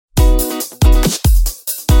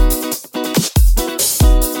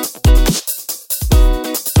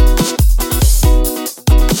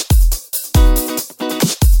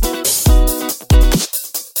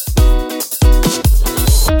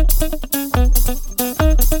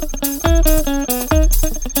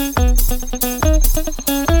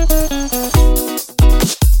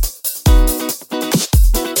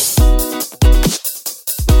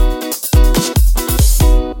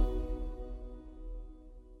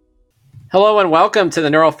Hello and welcome to the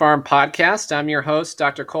Pharm podcast. I'm your host,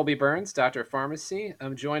 Dr. Colby Burns, Dr. Pharmacy.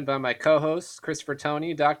 I'm joined by my co-host, Christopher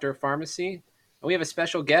Tony, Dr. Pharmacy. And we have a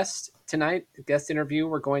special guest tonight, a guest interview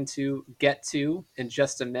we're going to get to in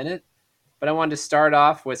just a minute. But I wanted to start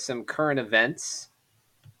off with some current events.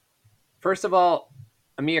 First of all,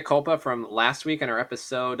 a mea culpa from last week in our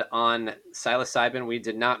episode on psilocybin. We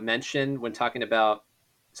did not mention when talking about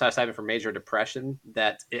psilocybin for major depression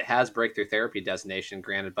that it has breakthrough therapy designation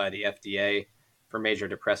granted by the FDA for major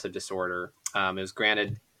depressive disorder. It was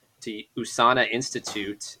granted to Usana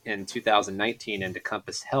Institute in 2019 and to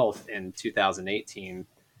Compass Health in 2018.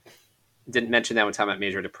 Didn't mention that when talking about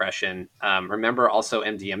major depression. Remember, also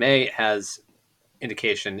MDMA has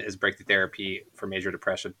indication as breakthrough therapy for major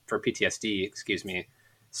depression, for PTSD, excuse me.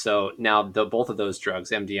 So now both of those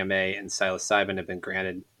drugs, MDMA and psilocybin, have been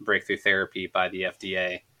granted breakthrough therapy by the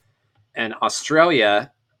FDA. And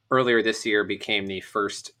Australia earlier this year became the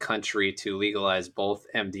first country to legalize both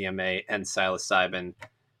MDMA and psilocybin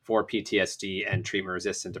for PTSD and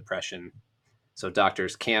treatment-resistant depression. So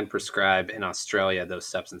doctors can prescribe in Australia those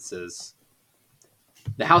substances.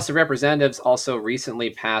 The House of Representatives also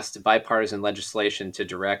recently passed bipartisan legislation to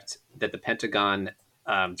direct that the Pentagon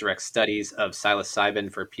direct studies of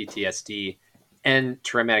psilocybin for PTSD and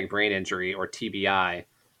traumatic brain injury, or TBI,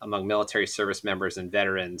 among military service members and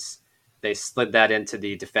veterans. They slid that into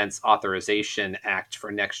the Defense Authorization Act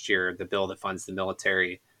for next year, the bill that funds the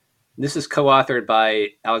military. This is co-authored by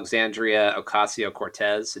Alexandria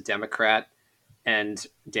Ocasio-Cortez, a Democrat, and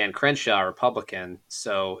Dan Crenshaw, a Republican.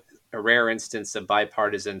 So a rare instance of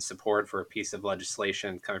bipartisan support for a piece of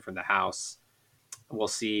legislation coming from the House. We'll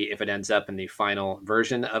see if it ends up in the final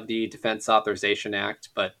version of the Defense Authorization Act,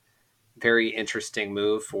 but very interesting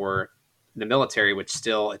move for the military, which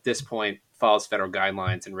still at this point follows federal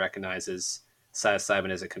guidelines and recognizes psilocybin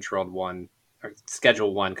as a controlled one, or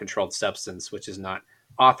Schedule 1 controlled substance, which is not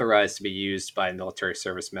authorized to be used by a military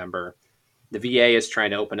service member. The VA is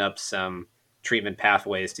trying to open up some treatment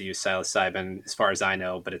pathways to use psilocybin, as far as I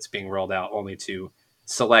know, but it's being rolled out only to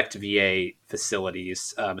select VA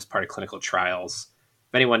facilities as part of clinical trials.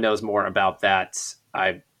 If anyone knows more about that,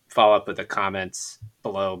 I follow up with the comments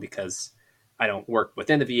below because I don't work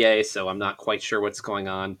within the VA, so I'm not quite sure what's going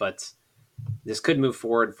on, but this could move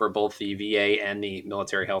forward for both the VA and the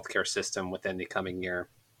military healthcare system within the coming year.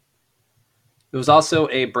 There was also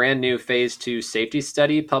a brand new phase 2 safety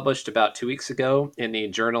study published about 2 weeks ago in the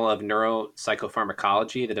Journal of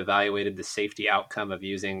Neuropsychopharmacology that evaluated the safety outcome of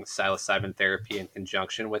using psilocybin therapy in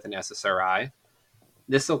conjunction with an SSRI.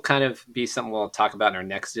 This will kind of be something we'll talk about in our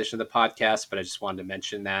next edition of the podcast, but I just wanted to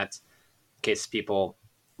mention that in case people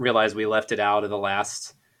realize we left it out of the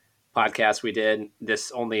last podcast we did.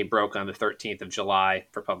 This only broke on the 13th of July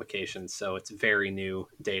for publication, so it's very new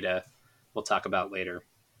data we'll talk about later.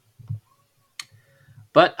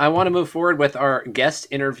 But I want to move forward with our guest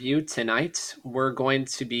interview tonight. We're going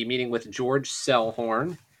to be meeting with George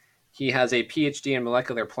Sellhorn. He has a PhD in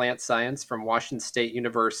molecular plant science from Washington State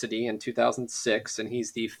University in 2006, and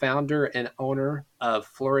he's the founder and owner of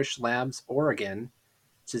Flourish Labs Oregon,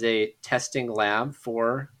 which is a testing lab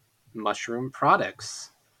for mushroom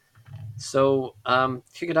products. So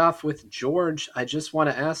kick it off with George. I just want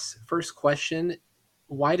to ask, first question,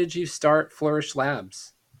 why did you start Flourish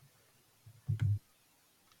Labs?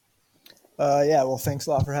 Well, thanks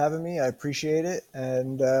a lot for having me. I appreciate it.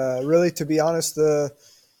 And really, to be honest,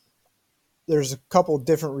 there's a couple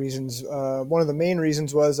different reasons. One of the main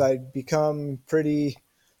reasons was I'd become pretty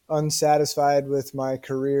unsatisfied with my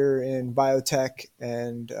career in biotech,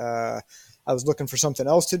 and I was looking for something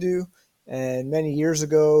else to do. And many years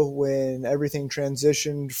ago, when everything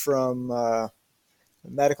transitioned from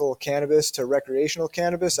medical cannabis to recreational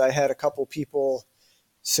cannabis, I had a couple people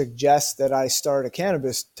suggest that I start a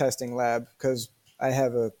cannabis testing lab because I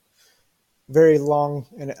have a very long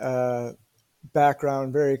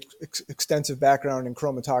background, very extensive background in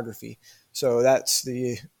chromatography. So that's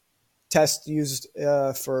the test used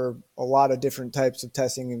for a lot of different types of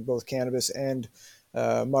testing in both cannabis and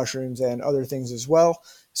mushrooms and other things as well.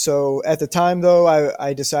 So at the time, though,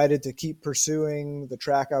 I decided to keep pursuing the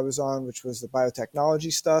track I was on, which was the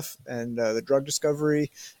biotechnology stuff and the drug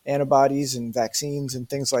discovery, antibodies and vaccines and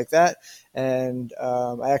things like that. And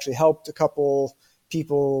I actually helped a couple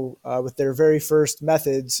people with their very first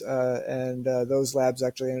methods, and those labs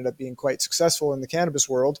actually ended up being quite successful in the cannabis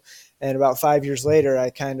world. And about 5 years later, I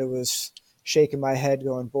kind of was shaking my head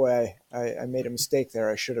going, boy, I made a mistake there.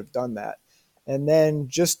 I should have done that. And then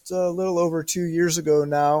just a little over 2 years ago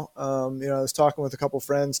now, I was talking with a couple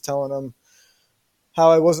friends, telling them how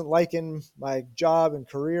I wasn't liking my job and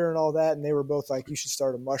career and all that. And they were both like, you should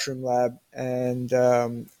start a mushroom lab. And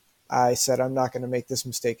I said, I'm not going to make this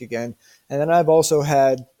mistake again. And then I've also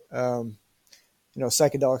had,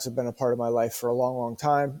 psychedelics have been a part of my life for a long, long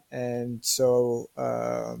time. And so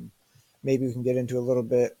maybe we can get into a little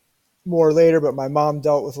bit more later, but my mom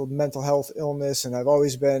dealt with a mental health illness, and I've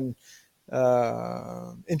always been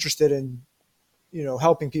interested in,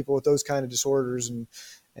 helping people with those kind of disorders.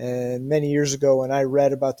 And many years ago, when I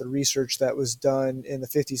read about the research that was done in the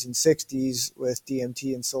 50s and 60s with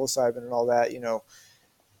DMT and psilocybin and all that,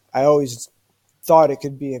 I always thought it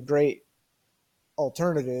could be a great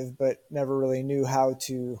alternative, but never really knew how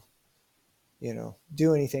to,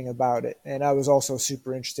 do anything about it. And I was also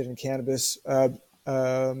super interested in cannabis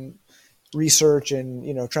research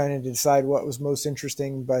and, trying to decide what was most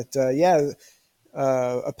interesting. But a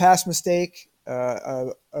past mistake,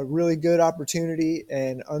 a really good opportunity,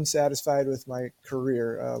 and unsatisfied with my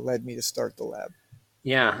career led me to start the lab.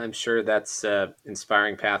 Yeah, I'm sure that's an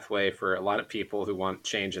inspiring pathway for a lot of people who want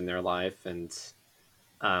change in their life. And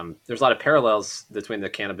there's a lot of parallels between the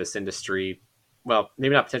cannabis industry. Well,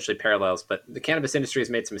 maybe not potentially parallels, but the cannabis industry has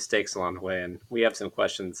made some mistakes along the way. And we have some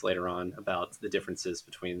questions later on about the differences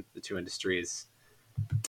between the two industries.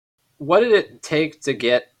 What did it take to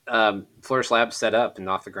get Flourish Labs set up and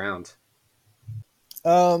off the ground?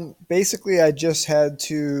 Basically, I just had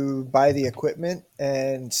to buy the equipment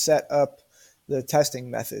and set up the testing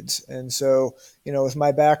methods. And so, with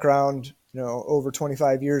my background, over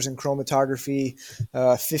 25 years in chromatography,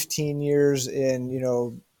 15 years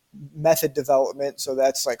in, method development. So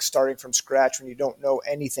that's like starting from scratch when you don't know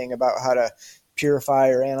anything about how to purify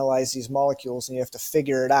or analyze these molecules, and you have to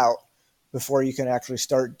figure it out before you can actually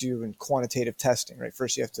start doing quantitative testing, right?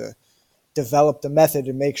 First, you have to develop the method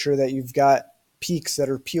to make sure that you've got peaks that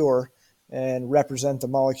are pure and represent the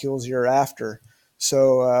molecules you're after.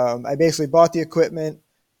 So I basically bought the equipment,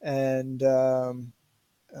 and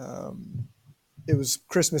it was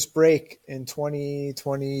Christmas break in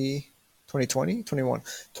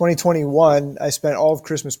 2021. I spent all of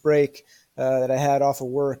Christmas break that I had off of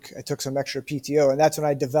work. I took some extra PTO, and that's when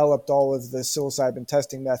I developed all of the psilocybin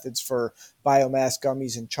testing methods for biomass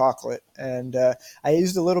gummies and chocolate. And I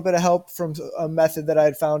used a little bit of help from a method that I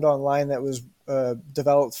had found online that was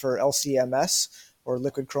developed for LCMS, or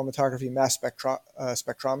liquid chromatography mass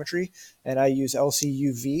spectrometry. And I use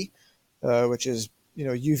LCUV, which is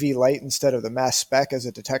UV light instead of the mass spec as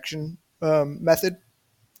a detection method.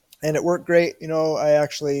 And it worked great. I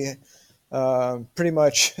actually pretty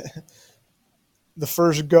much the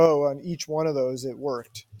first go on each one of those, it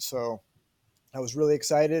worked. So I was really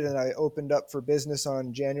excited, and I opened up for business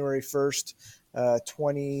on January 1st,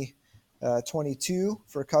 2022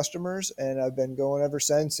 for customers. And I've been going ever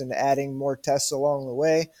since and adding more tests along the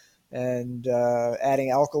way, and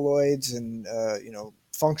adding alkaloids and,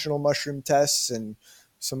 functional mushroom tests and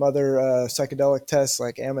some other psychedelic tests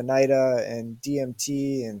like Amanita and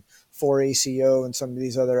DMT and 4-ACO and some of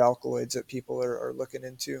these other alkaloids that people are looking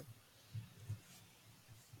into.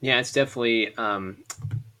 Yeah, it's definitely a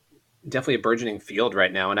burgeoning field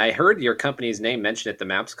right now. And I heard your company's name mentioned at the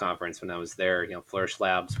MAPS conference when I was there. Flourish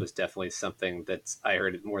Labs was definitely something that I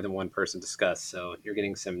heard more than one person discuss. So you're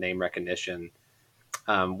getting some name recognition.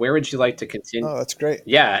 Where would you like to continue? Oh, that's great.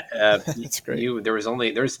 Yeah, That's great.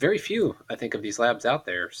 there's very few, I think, of these labs out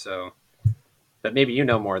there. So, but maybe you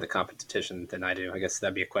know more of the competition than I do. I guess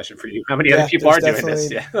that'd be a question for you. How many other Yeah, people there's are doing this?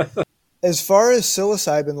 definitely, Yeah. as far as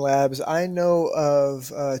psilocybin labs, I know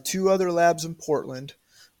of two other labs in Portland,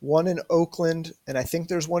 one in Oakland, and I think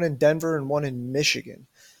there's one in Denver and one in Michigan.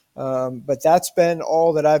 But that's been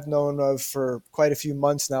all that I've known of for quite a few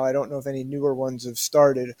months now. I don't know if any newer ones have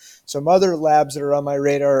started. Some other labs that are on my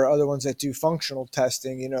radar are other ones that do functional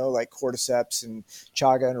testing, like Cordyceps and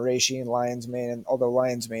Chaga and Reishi and Lion's Mane. And although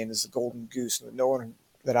Lion's Mane is the golden goose, no one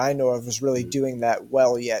that I know of is really doing that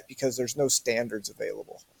well yet because there's no standards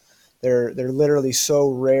available. They're literally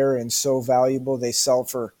so rare and so valuable. They sell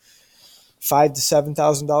for $5,000 to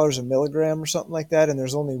 $7,000 a milligram or something like that. And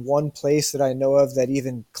there's only one place that I know of that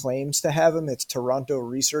even claims to have them. It's Toronto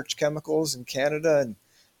Research Chemicals in Canada, and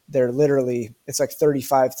it's like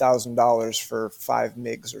 $35,000 for 5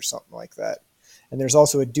 mgs or something like that. And there's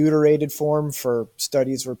also a deuterated form for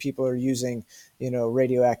studies where people are using,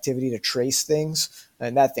 radioactivity to trace things,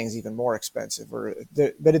 and that thing's even more expensive.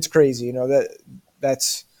 But it's crazy,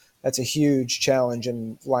 that's a huge challenge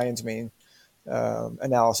in lion's mane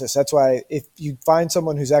analysis. That's why if you find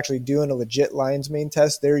someone who's actually doing a legit lion's mane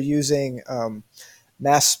test, they're using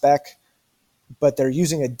mass spec, but they're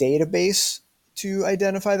using a database to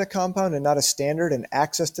identify the compound and not a standard. And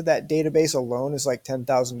access to that database alone is like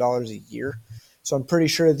 $10,000 a year. So I'm pretty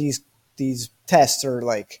sure these tests are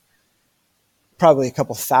like probably a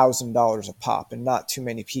couple $1,000s a pop, and not too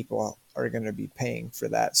many people are going to be paying for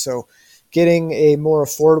that. So getting a more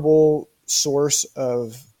affordable source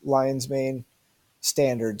of lion's mane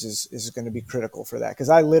standards is going to be critical for that. Because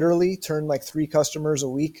I literally turn like 3 customers a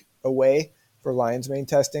week away for lion's mane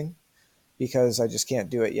testing because I just can't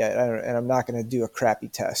do it yet. And I'm not going to do a crappy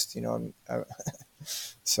test.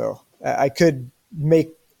 So I could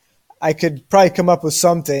probably come up with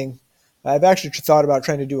something. I've actually thought about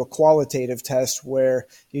trying to do a qualitative test where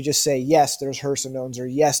you just say, yes, there's Hercinones, or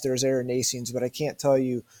yes, there's Erinacines, but I can't tell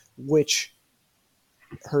you which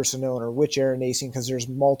Hercinone or which Erinacine because there's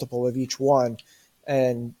multiple of each one.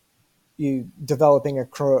 And you developing a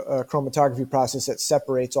chromatography process that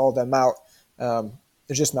separates all of them out.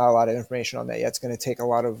 There's just not a lot of information on that yet. It's going to take a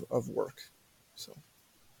lot of work. So,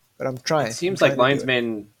 but I'm trying. It seems like lion's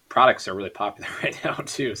mane products are really popular right now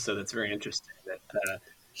too. So that's very interesting.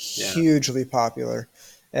 Hugely popular,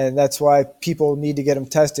 and that's why people need to get them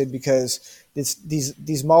tested, because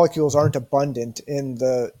these molecules aren't abundant in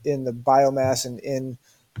the biomass and in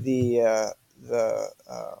the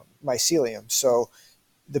mycelium. So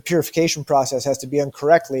the purification process has to be done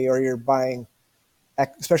correctly, or you're buying,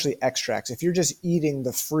 especially extracts. If you're just eating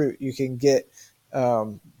the fruit, you can get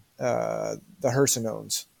the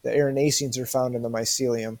hercinones. The erinacines are found in the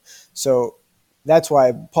mycelium. So that's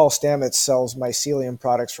why Paul Stamets sells mycelium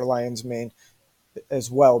products for lion's mane as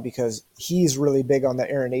well, because he's really big on the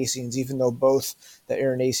erinacines, even though both the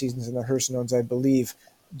erinacines and the hercinones, I believe,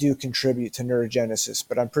 do contribute to neurogenesis.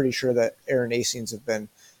 But I'm pretty sure that erinacines have been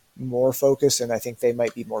more focused, and I think they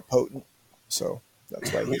might be more potent. So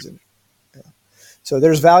that's why he's in. Yeah. So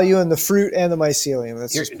there's value in the fruit and the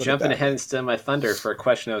mycelium. You're jumping ahead and stealing my thunder for a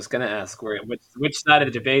question I was going to ask. Which side of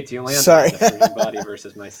the debate do you land on, the fruiting body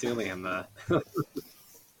versus mycelium?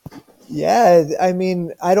 Yeah, I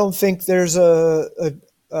mean, I don't think there's a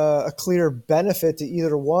clear benefit to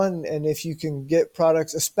either one. And if you can get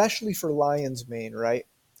products, especially for lion's mane, right?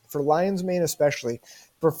 For lion's mane especially,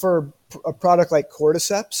 prefer a product like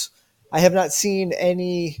cordyceps. I have not seen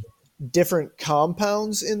any different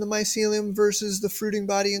compounds in the mycelium versus the fruiting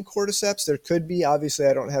body in cordyceps. There could be. Obviously,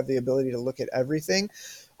 I don't have the ability to look at everything.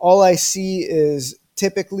 All I see is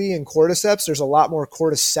typically in cordyceps, there's a lot more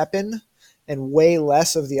cordycepin and way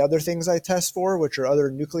less of the other things I test for, which are other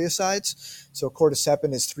nucleosides. So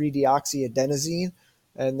cordycepin is 3-deoxyadenosine.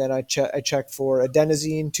 And then I check for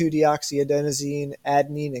adenosine, 2-deoxyadenosine,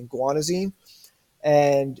 adenine, and guanosine.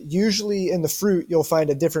 And usually in the fruit, you'll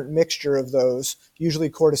find a different mixture of those,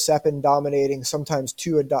 usually cordycepin dominating, sometimes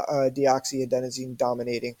 2-deoxyadenosine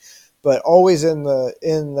dominating. But always in the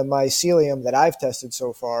mycelium that I've tested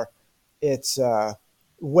so far, it's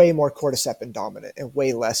way more cordycepin dominant and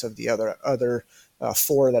way less of the other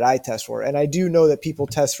 4 that I test for. And I do know that people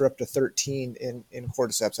test for up to 13 in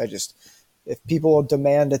cordyceps. If people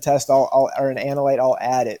demand a test or an analyte, I'll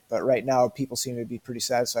add it. But right now, people seem to be pretty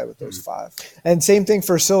satisfied with those 5. And same thing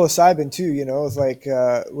for psilocybin too. It's like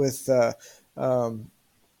with the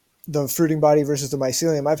fruiting body versus the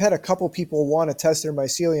mycelium. I've had a couple people want to test their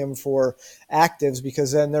mycelium for actives,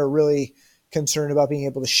 because then they're really concerned about being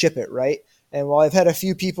able to ship it, right? And while I've had a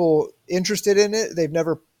few people interested in it, they've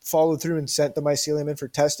never followed through and sent the mycelium in for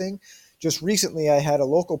testing. Just recently, I had a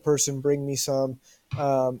local person bring me some,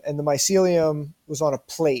 and the mycelium was on a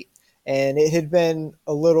plate, and it had been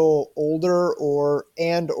a little older or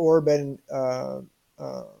been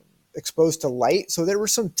exposed to light. So there were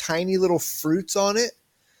some tiny little fruits on it.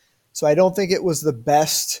 So I don't think it was the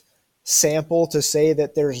best sample to say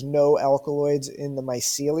that there's no alkaloids in the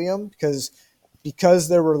mycelium, because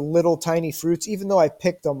there were little tiny fruits. Even though I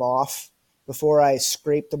picked them off before I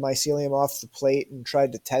scraped the mycelium off the plate and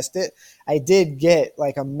tried to test it, I did get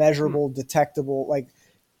like a measurable, detectable, like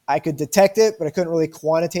I could detect it, but I couldn't really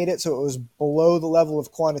quantitate it. So it was below the level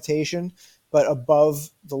of quantitation, but above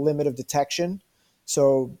the limit of detection.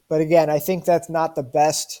 So, but again, I think that's not the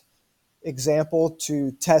best example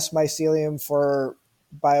to test mycelium for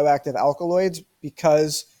bioactive alkaloids,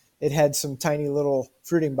 because it had some tiny little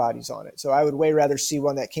fruiting bodies on it. So I would way rather see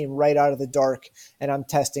one that came right out of the dark, and I'm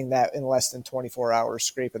testing that in less than 24 hours,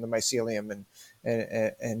 scraping the mycelium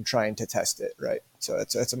and trying to test it, right? So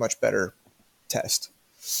that's a much better test.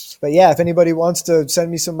 But yeah, if anybody wants to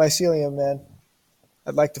send me some mycelium, man,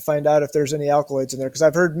 I'd like to find out if there's any alkaloids in there, because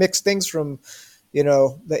I've heard mixed things from,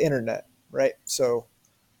 the internet, right? So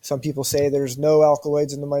some people say there's no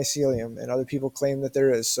alkaloids in the mycelium, and other people claim that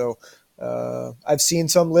there is. So I've seen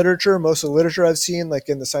some literature. Most of the literature I've seen, like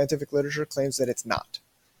in the scientific literature, claims that it's not.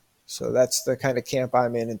 So that's the kind of camp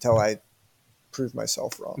I'm in until I prove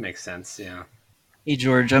myself wrong. Makes sense, yeah. Hey,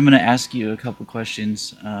 George, I'm going to ask you a couple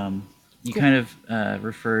questions. You Cool. kind of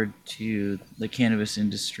referred to the cannabis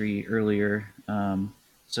industry earlier.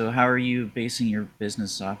 So, how are you basing your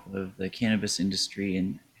business off of the cannabis industry,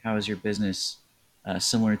 and how is your business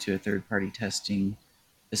similar to a third-party testing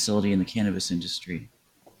facility in the cannabis industry?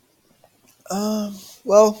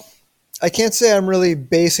 Well, I can't say I'm really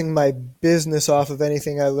basing my business off of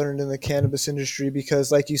anything I learned in the cannabis industry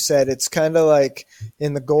because, like you said, it's kind of like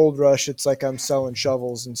in the gold rush. It's like I'm selling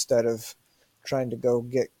shovels instead of trying to go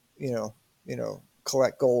get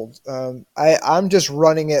collect gold. I'm just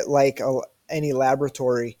running it like any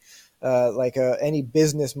laboratory, any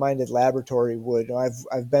business minded laboratory would.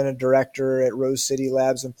 I've been a director at Rose City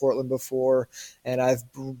Labs in Portland before, and I've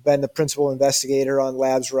been the principal investigator on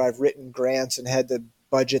labs where I've written grants and had to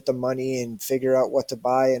budget the money and figure out what to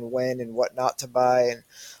buy and when and what not to buy and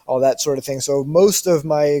all that sort of thing. So most of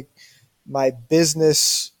my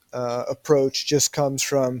business approach just comes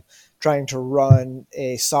from trying to run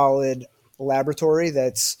a solid laboratory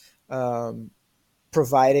that's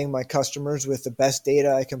providing my customers with the best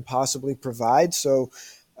data I can possibly provide. So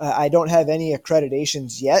I don't have any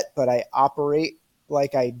accreditations yet, but I operate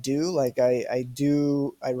like I do.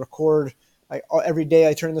 I record. Every day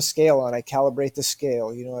I turn the scale on. I calibrate the scale.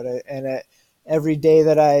 Every day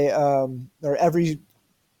that or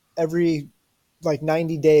every like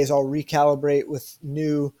 90 days, I'll recalibrate with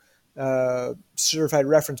new certified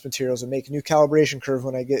reference materials and make a new calibration curve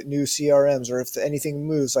when I get new CRMs or if anything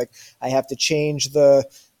moves. Like I have to change the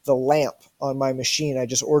lamp on my machine. I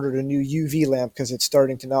just ordered a new UV lamp because it's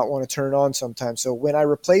starting to not want to turn on sometimes. So when I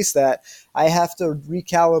replace that, I have to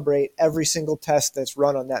recalibrate every single test that's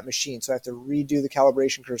run on that machine. So I have to redo the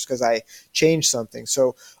calibration curves because I changed something.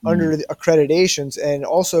 So Mm. under the accreditations and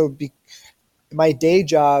also my day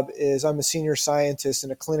job is I'm a senior scientist in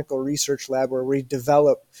a clinical research lab where we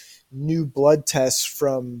develop new blood tests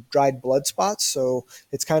from dried blood spots. So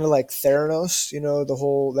it's kind of like Theranos, the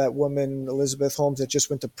whole that woman Elizabeth Holmes that just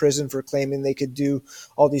went to prison for claiming they could do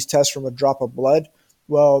all these tests from a drop of blood.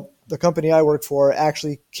 Well, the company I work for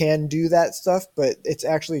actually can do that stuff, but it's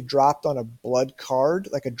actually dropped on a blood card,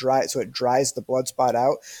 like so it dries the blood spot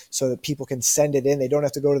out so that people can send it in. They don't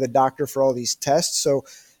have to go to the doctor for all these tests. So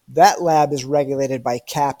that lab is regulated by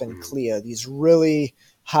CAP and Mhm. CLIA, these really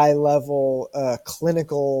high level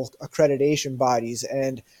clinical accreditation bodies.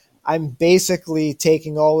 And I'm basically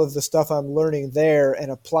taking all of the stuff I'm learning there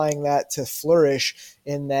and applying that to Flourish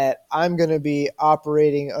in that I'm going to be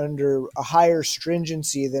operating under a higher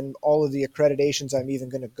stringency than all of the accreditations I'm even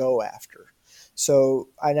going to go after. So,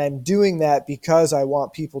 and I'm doing that because I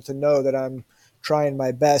want people to know that I'm trying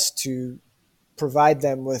my best to provide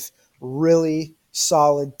them with really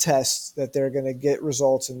solid tests that they're going to get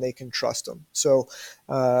results and they can trust them. So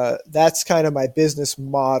that's kind of my business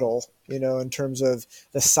model, in terms of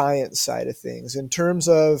the science side of things. In terms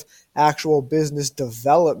of actual business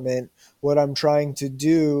development, what I'm trying to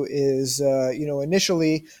do is,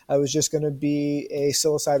 initially I was just going to be a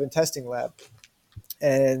psilocybin testing lab.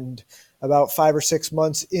 And about 5 or 6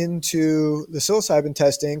 months into the psilocybin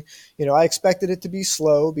testing, I expected it to be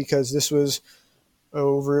slow because this was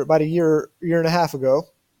over about year and a half ago,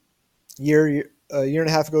 a year and a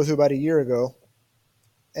half ago to about a year ago,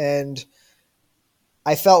 and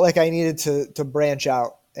I felt like I needed to branch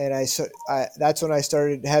out, and that's when I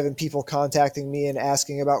started having people contacting me and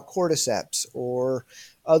asking about cordyceps or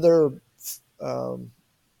other um,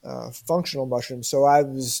 functional mushrooms. So I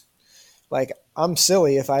was like, I'm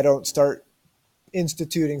silly if I don't start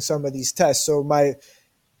instituting some of these tests. So my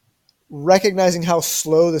recognizing how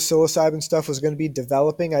slow the psilocybin stuff was going to be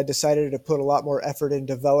developing, I decided to put a lot more effort in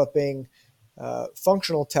developing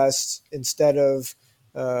functional tests instead of,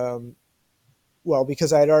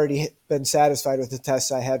 because I had already been satisfied with the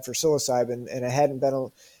tests I had for psilocybin and I hadn't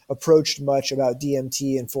been approached much about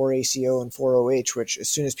DMT and 4-ACO and 4-OH, which as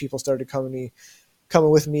soon as people started coming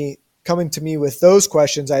to me with those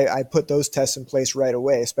questions, I put those tests in place right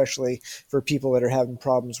away, especially for people that are having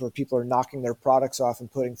problems where people are knocking their products off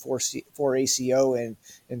and putting 4-ACO in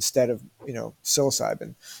instead of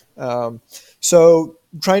psilocybin. Um, so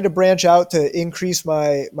trying to branch out to increase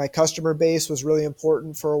my customer base was really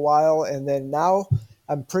important for a while, and then now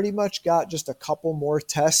I'm pretty much got just a couple more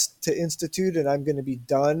tests to institute, and I'm going to be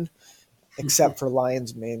done except for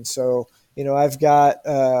lion's mane. So, I've got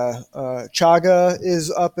chaga is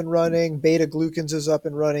up and running, beta glucans is up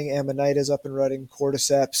and running, ammonite is up and running,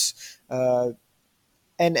 cordyceps,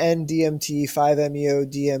 NN-DMT, 5-MeO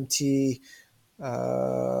DMT.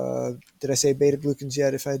 Did I say beta glucans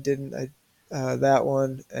yet? If I didn't, that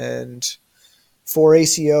one. And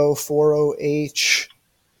 4-ACO, 4-OH,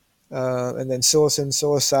 and then psilocin,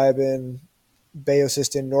 psilocybin,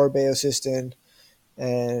 baeocystin, norbaeocystin,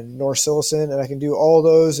 and norpsilocin, and I can do all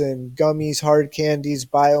those in gummies, hard candies,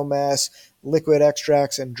 biomass, liquid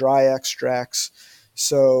extracts, and dry extracts.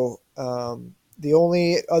 So the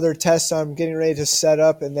only other tests I'm getting ready to set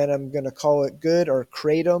up, and then I'm going to call it good, are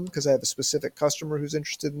kratom, because I have a specific customer who's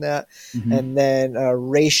interested in that. Mm-hmm. And then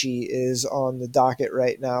reishi is on the docket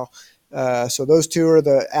right now. So those two are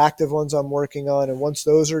the active ones I'm working on. And once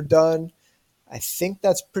those are done, I think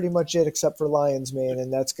that's pretty much it, except for lion's mane.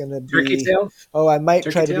 And that's going to Turkey be, tail? I might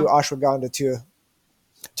Turkey try to do tail? ashwagandha too.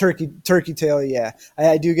 Turkey tail, yeah.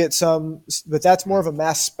 I do get some, but that's more of a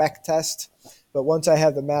mass spec test. But once I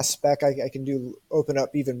have the mass spec, I can open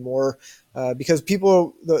up even more because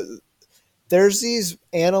there's these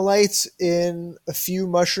analytes in a few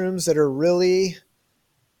mushrooms that are really,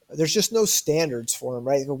 there's just no standards for them,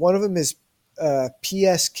 right? One of them is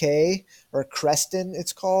PSK or Creston,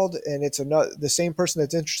 it's called, and it's the same person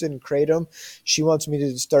that's interested in kratom. She wants me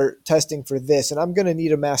to start testing for this, and I'm going to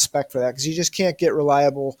need a mass spec for that because you just can't get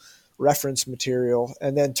reliable reference material.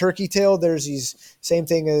 And then turkey tail, there's these same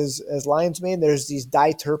thing as lion's mane. There's these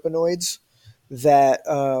diterpenoids that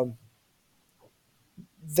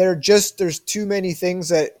there's too many things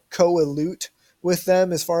that co-elute with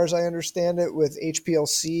them, as far as I understand it, with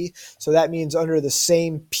HPLC. So that means under the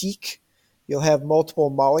same peak, you'll have multiple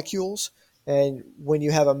molecules. And when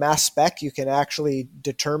you have a mass spec, you can actually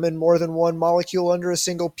determine more than one molecule under a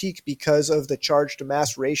single peak because of the charge to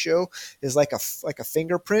mass ratio is like a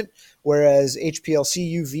fingerprint. Whereas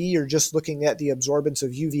HPLC UV, you're just looking at the absorbance of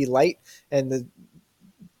UV light, and the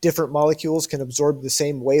different molecules can absorb the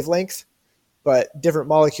same wavelength, but different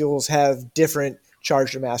molecules have different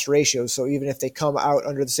charge to mass ratios. So even if they come out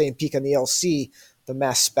under the same peak on the LC, the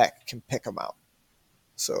mass spec can pick them out.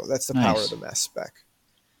 So that's the power of the mass spec.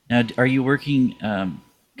 Now, are you working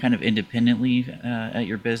kind of independently at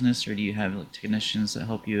your business, or do you have technicians that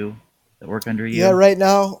help you, that work under you? Yeah, right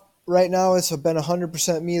now it's been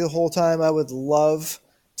 100% me the whole time. I would love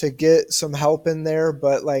to get some help in there,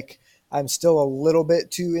 but I'm still a little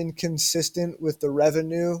bit too inconsistent with the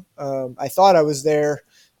revenue. I thought I was there.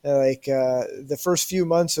 The first few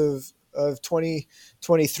months of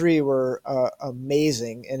 2023 were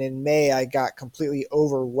amazing, and in May I got completely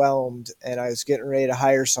overwhelmed, and I was getting ready to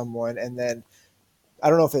hire someone, and then I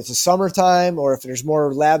don't know if it's a summertime or if there's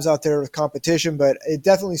more labs out there with competition, but it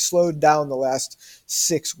definitely slowed down the last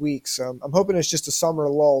 6 weeks. I'm hoping it's just a summer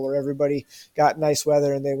lull where everybody got nice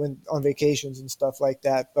weather and they went on vacations and stuff like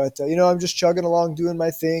that. But, I'm just chugging along doing my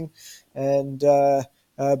thing. But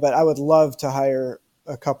I would love to hire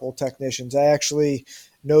a couple technicians. I actually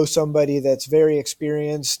know somebody that's very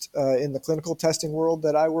experienced in the clinical testing world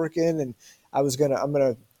that I work in. And I'm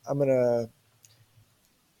going to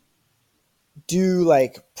do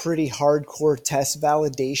pretty hardcore test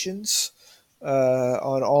validations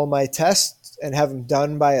on all my tests and have them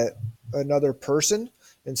done by another person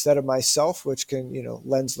instead of myself, which can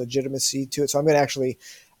lends legitimacy to it. So I'm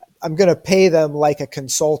going to pay them like a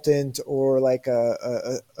consultant or like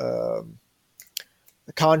a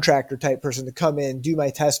contractor type person to come in, do my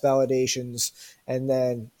test validations, and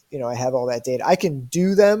then I have all that data. I can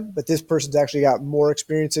do them, but this person's actually got more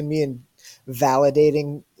experience than me in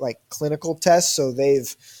validating clinical tests. So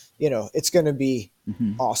it's going to be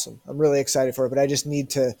awesome. I'm really excited for it, but I just need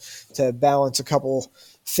to balance a couple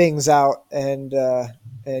things out and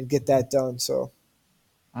get that done. So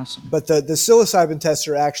awesome. But the psilocybin tests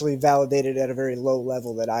are actually validated at a very low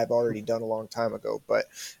level that I've already done a long time ago, but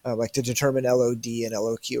to determine LOD and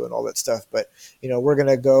LOQ and all that stuff. But we're going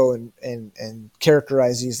to go and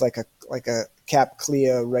characterize these like a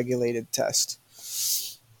CAP-CLIA regulated test.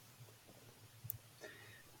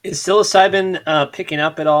 Is psilocybin picking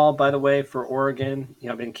up at all, by the way, for Oregon?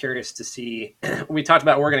 I've been curious to see. We talked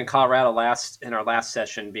about Oregon and Colorado in our last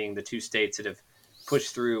session being the two states that have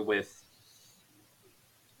pushed through with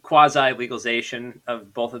quasi-legalization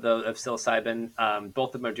of both of those, of psilocybin.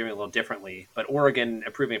 Both of them are doing it a little differently, but Oregon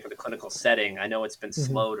approving it for the clinical setting. I know it's been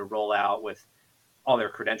slow to roll out with all their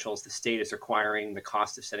credentials. The state is requiring the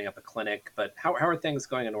cost of setting up a clinic, but how are things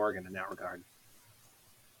going in Oregon in that regard?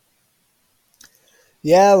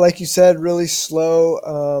 Yeah, like you said, really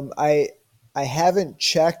slow. I haven't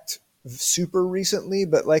checked super recently,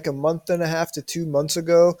 but like a month and a half to 2 months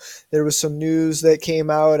ago, there was some news that came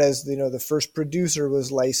out as the first producer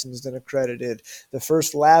was licensed and accredited, the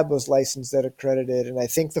first lab was licensed and accredited, and I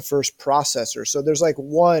think the first processor. So there's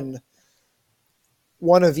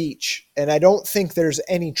one of each, and I don't think there's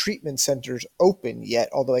any treatment centers open yet,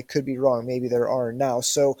 although I could be wrong. Maybe there are now.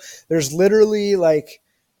 So there's literally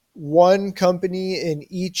one company in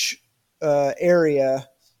each area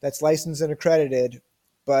that's licensed and accredited,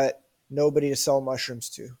 but nobody to sell mushrooms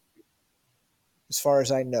to. as far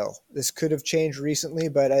as I know. This could have changed recently,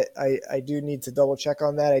 but I do need to double check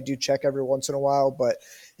on that. I do check every once in a while, but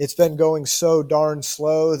it's been going so darn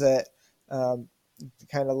slow that it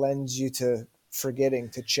kind of lends you to forgetting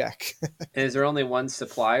to check. Is there only one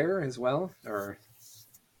supplier as well, or?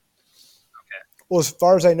 Well, as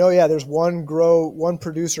far as I know, yeah, there's one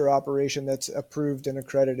producer operation that's approved and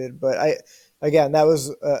accredited. But again, that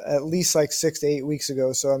was at least like 6 to 8 weeks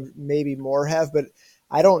ago, so maybe more have. But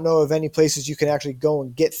I don't know of any places you can actually go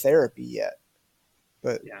and get therapy yet.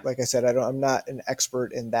 But Yeah. like I said, I'm not an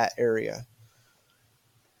expert in that area.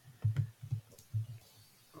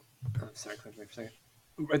 Sorry, for a second.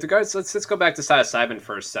 With regards, let's go back to psilocybin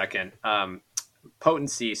for a second.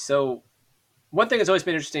 Potency. So one thing that's always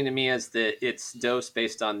been interesting to me is that it's dosed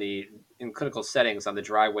based on in clinical settings on the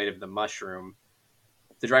dry weight of the mushroom.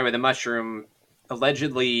 The dry weight of the mushroom,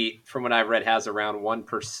 allegedly, from what I've read, has around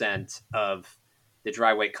 1% of the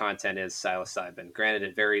dry weight content is psilocybin. Granted,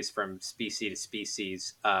 it varies from species to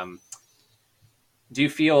species. Do you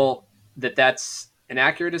feel that that's an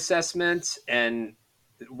accurate assessment? And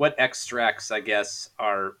what extracts, I guess,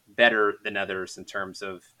 are better than others in terms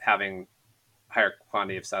of having higher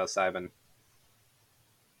quantity of psilocybin?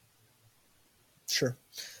 Sure.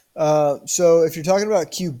 So if you're talking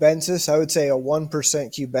about cubensis, I would say a 1%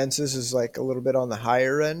 cubensis is like a little bit on the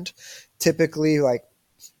higher end. Typically like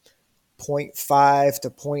 0.5 to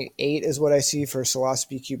 0.8 is what I see for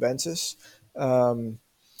psilocybe cubensis.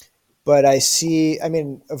 But I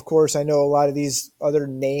mean, of course, I know a lot of these other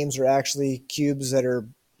names are actually cubes that are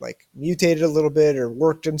like mutated a little bit or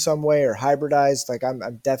worked in some way or hybridized. Like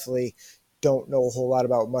I'm definitely don't know a whole lot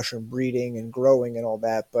about mushroom breeding and growing and all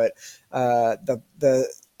that. But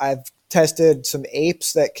I've tested some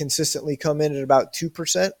apes that consistently come in at about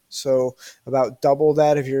 2%. So about double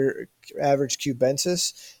that of your average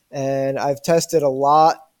cubensis. And I've tested a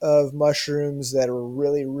lot of mushrooms that are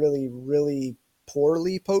really, really, really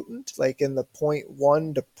poorly potent, like in the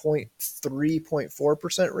 0.1 to 0.3,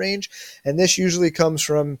 0.4% range. And this usually comes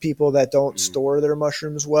from people that don't store their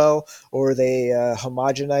mushrooms well, or they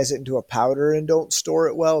homogenize it into a powder and don't store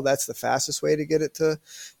it well. That's the fastest way to get it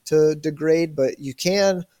to degrade. But you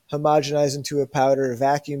can homogenize into a powder,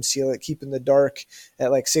 vacuum seal it, keep in the dark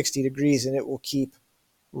at like 60 degrees, and it will keep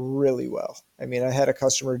really well. I mean, I had a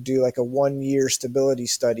customer do like a 1-year stability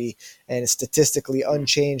study, and it's statistically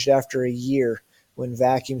unchanged after a year when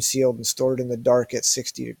vacuum sealed and stored in the dark at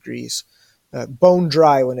 60 degrees. Bone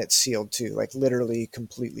dry when it's sealed too, like literally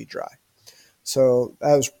completely dry. So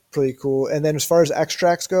that was pretty cool. And then as far as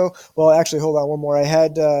extracts go, well, actually, hold on, one more. I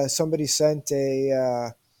had somebody sent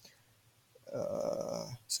a,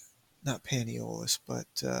 not Paniolus, but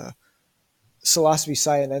Psilocybe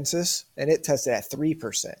cyanensis, and it tested at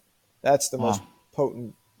 3%. That's the most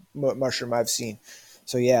potent mushroom I've seen.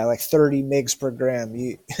 So yeah, like 30 mgs per gram.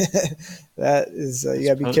 That is you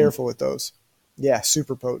gotta be potent. Careful with those. Yeah,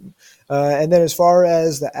 super potent. And then as far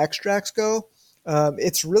as the extracts go,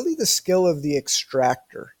 it's really the skill of the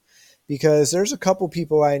extractor, because there's a couple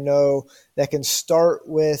people I know that can start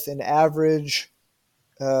with an average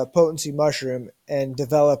potency mushroom and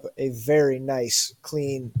develop a very nice,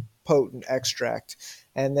 clean, potent extract.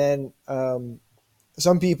 And then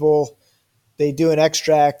some people, they do an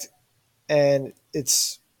extract and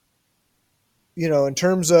it's, in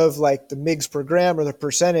terms of like the mgs per gram or the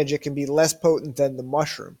percentage, it can be less potent than the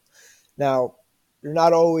mushroom. Now, you're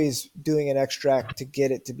not always doing an extract to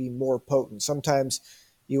get it to be more potent. Sometimes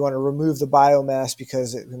you want to remove the biomass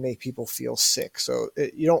because it can make people feel sick. So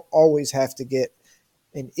you don't always have to get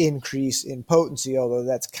an increase in potency, although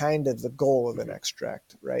that's kind of the goal of an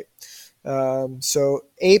extract, right? So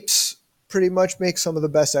apes pretty much make some of the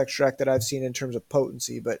best extract that I've seen in terms of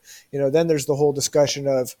potency. But, then there's the whole discussion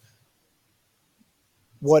of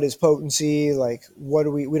what is potency, like what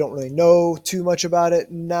do we don't really know too much about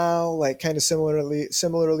it now. Like kind of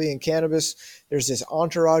similarly in cannabis, there's this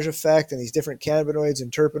entourage effect and these different cannabinoids and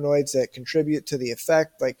terpenoids that contribute to the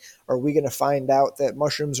effect. Like, are we going to find out that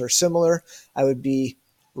mushrooms are similar? I would be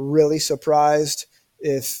really surprised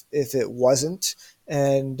if it wasn't.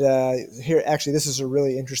 And here, actually, this is a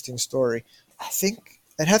really interesting story. I think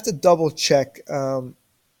I'd have to double check.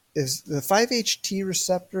 Is the 5-HT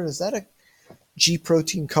receptor, is that a G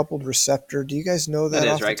protein coupled receptor? Do you guys know that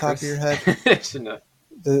off the top of your head?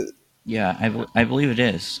 Yeah, I believe it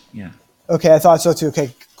is. Yeah. Okay, I thought so too.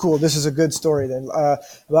 Okay, cool. This is a good story then.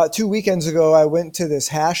 About 2 weekends ago, I went to this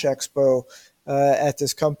hash expo at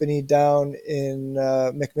this company down in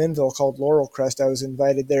McMinnville called Laurel Crest. I was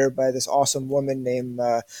invited there by this awesome woman named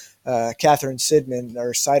Catherine Sidman,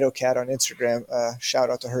 or Cytocat on Instagram. Shout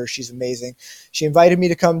out to her. She's amazing. She invited me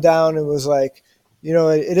to come down and was like,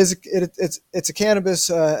 it's a cannabis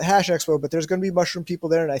hash expo, but there's going to be mushroom people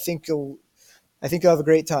there, and I think you'll have a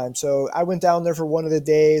great time. So I went down there for one of the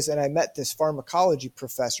days, and I met this pharmacology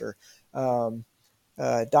professor,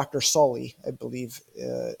 Dr. Sully, I believe.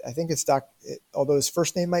 I think it's although his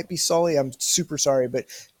first name might be Sully. I'm super sorry, but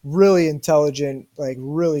really intelligent, like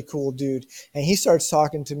really cool dude. And he starts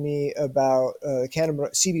talking to me about the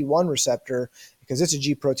cannabis CB1 receptor, because it's a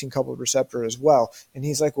G protein coupled receptor as well. And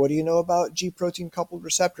he's like, what do you know about G protein coupled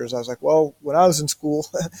receptors? I was like, well, when I was in school,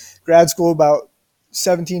 grad school, about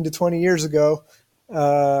 17 to 20 years ago,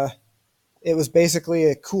 it was basically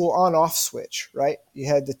a cool on-off switch, right? You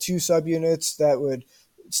had the two subunits that would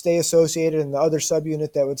stay associated and the other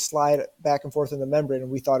subunit that would slide back and forth in the membrane, and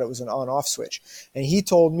we thought it was an on-off switch. And he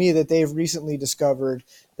told me that they've recently discovered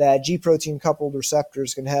that G-protein coupled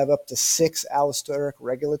receptors can have up to 6 allosteric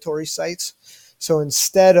regulatory sites. So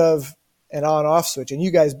instead of an on-off switch, and you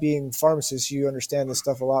guys being pharmacists, you understand this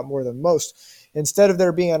stuff a lot more than most. Instead of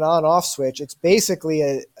there being an on-off switch, it's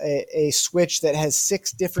basically a switch that has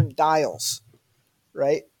 6 different dials,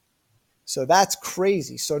 right? So that's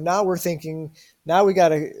crazy. So now we're thinking, now we got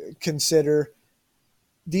to consider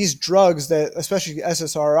these drugs that, especially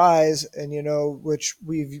SSRIs, and which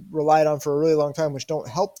we've relied on for a really long time, which don't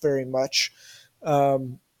help very much.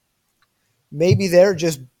 Maybe they're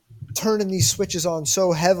just turning these switches on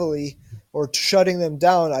so heavily or shutting them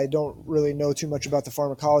down. I don't really know too much about the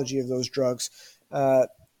pharmacology of those drugs,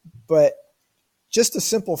 but just the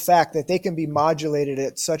simple fact that they can be modulated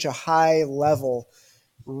at such a high level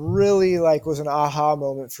really was an aha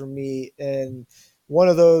moment for me, and one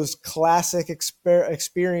of those classic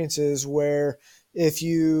experiences where if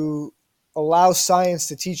you allow science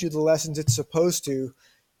to teach you the lessons it's supposed to,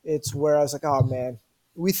 it's where I was like, oh man,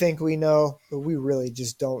 we think we know, but we really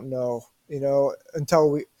just don't know,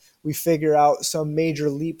 until we figure out some major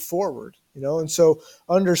leap forward, and so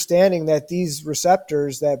understanding that these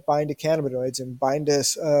receptors that bind to cannabinoids and bind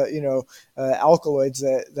to alkaloids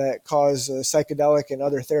that cause psychedelic and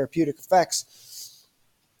other therapeutic effects,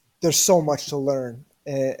 there's so much to learn,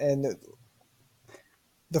 and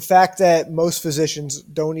the fact that most physicians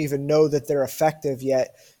don't even know that they're effective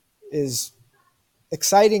yet is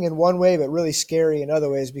exciting in one way, but really scary in other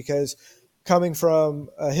ways, because coming from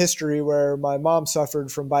a history where my mom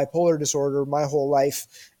suffered from bipolar disorder my whole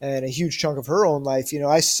life and a huge chunk of her own life,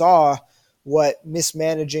 I saw what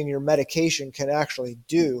mismanaging your medication can actually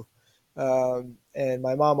do. And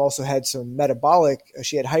my mom also had some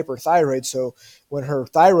she had hyperthyroid. So when her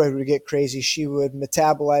thyroid would get crazy, she would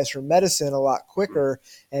metabolize her medicine a lot quicker,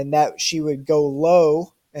 and that she would go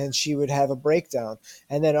low and she would have a breakdown.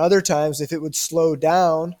 And then other times, if it would slow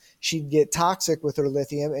down, she'd get toxic with her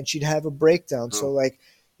lithium and she'd have a breakdown. Oh. So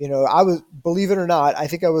I was, believe it or not, I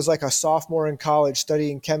think I was like a sophomore in college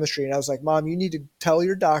studying chemistry. And I was like, Mom, you need to tell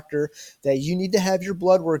your doctor that you need to have your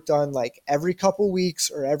blood work done like every couple weeks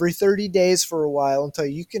or every 30 days for a while until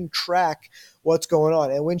you can track what's going on.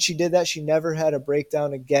 And when she did that, she never had a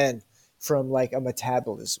breakdown again from like a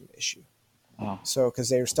metabolism issue. Wow. So, because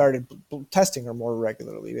they started testing her more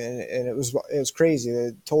regularly, and it was crazy.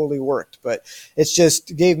 It totally worked, but it's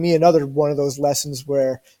just gave me another one of those lessons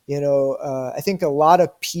where I think a lot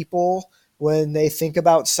of people, when they think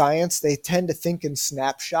about science, they tend to think in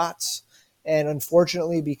snapshots, and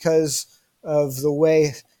unfortunately, because of the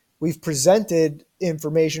way we've presented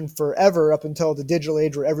information forever up until the digital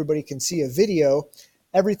age where everybody can see a video,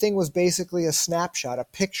 everything was basically a snapshot, a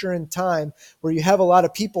picture in time, where you have a lot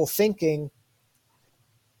of people thinking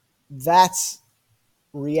that's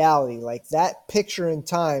reality. Like that picture in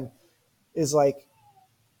time is like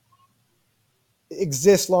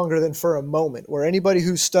exists longer than for a moment, where anybody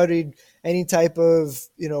who's studied any type of,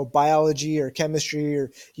 biology or chemistry, or,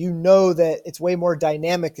 that it's way more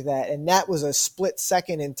dynamic than that. And that was a split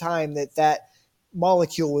second in time that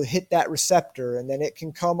molecule will hit that receptor, and then it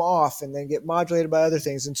can come off and then get modulated by other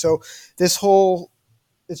things. And so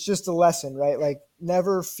it's just a lesson, right? Like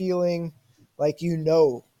never feeling like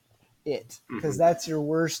it, because that's your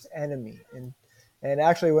worst enemy. And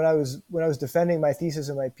actually, when I was defending my thesis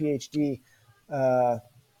and my PhD, or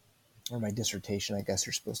my dissertation, I guess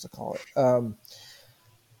you're supposed to call it,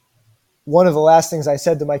 one of the last things I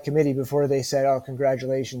said to my committee before they said, "Oh,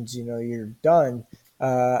 congratulations, you're done,"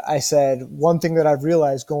 I said, one thing that I've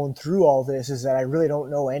realized going through all this is that I really don't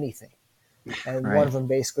know anything. And right. One of them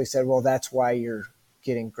basically said, "Well, that's why you're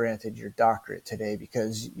getting granted your doctorate today,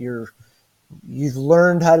 because you've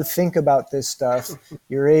learned how to think about this stuff.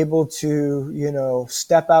 You're able to,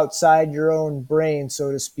 step outside your own brain,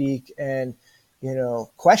 so to speak, and,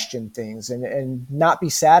 question things and not be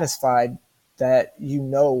satisfied that you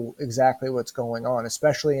know exactly what's going on,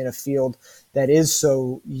 especially in a field that is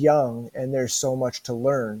so young and there's so much to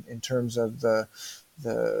learn in terms of the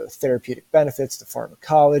therapeutic benefits, the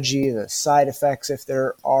pharmacology, the side effects, if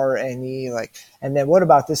there are any. And then what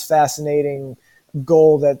about this fascinating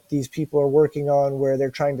goal that these people are working on, where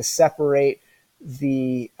they're trying to separate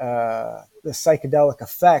the psychedelic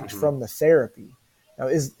effect from the therapy? Now,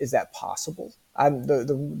 is that possible?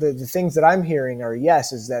 The things that I'm hearing are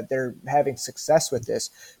yes, is that they're having success with this,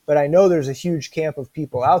 but I know there's a huge camp of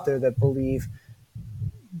people out there that believe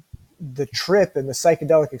the trip and the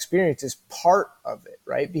psychedelic experience is part of it,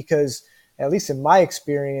 right? Because at least in my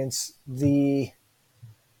experience, the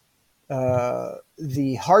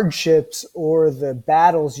hardships or the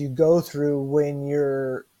battles you go through when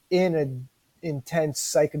you're in an intense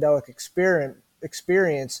psychedelic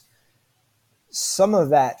experience, some of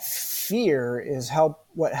that fear is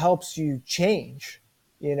what helps you change,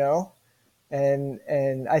 you know?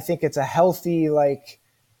 And I think it's a healthy,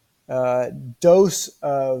 dose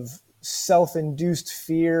of self-induced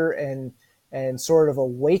fear and sort of a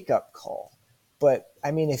wake-up call. But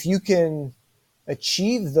I mean, if you can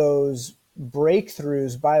achieve those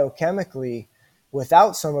breakthroughs biochemically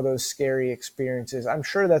without some of those scary experiences, I'm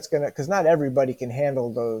sure that's going to, because not everybody can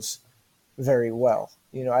handle those very well.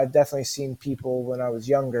 You know, I've definitely seen people when I was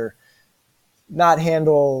younger not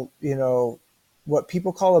handle, what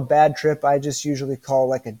people call a bad trip. I just usually call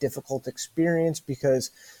like a difficult experience, because,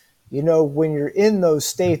 when you're in those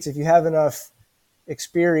states, if you have enough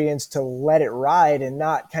experience to let it ride and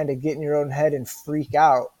not kind of get in your own head and freak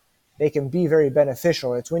out, they can be very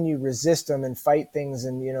beneficial. It's when you resist them and fight things.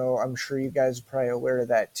 And, I'm sure you guys are probably aware of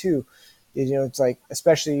that too. It's like,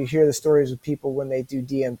 especially you hear the stories of people when they do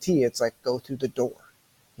DMT, it's like, go through the door,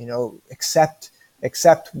 accept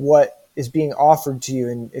what is being offered to you.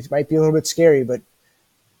 And it might be a little bit scary, but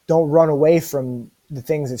don't run away from the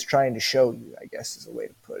things it's trying to show you, I guess is a way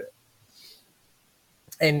to put it.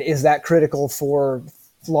 And is that critical for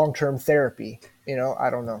long-term therapy? I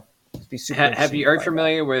don't know. It'd be super Are you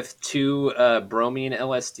familiar with 2-bromine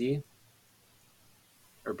LSD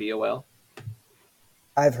or BOL?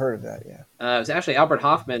 I've heard of that, yeah. It was actually Albert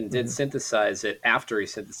Hoffman did synthesize it after he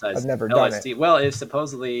synthesized I've never LSD. done it. Well, it's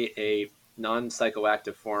supposedly a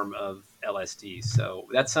non-psychoactive form of LSD. So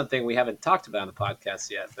that's something we haven't talked about on the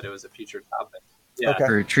podcast yet, but it was a future topic. Yeah, Okay.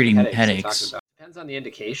 For treating headaches. Depends on the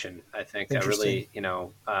indication, I think. Really,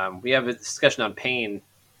 we have a discussion on pain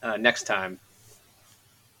next time.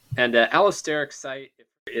 And allosteric site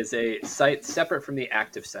is a site separate from the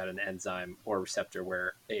active site of an enzyme or receptor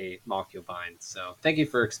where a molecule binds. So thank you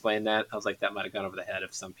for explaining that. I was like, that might have gone over the head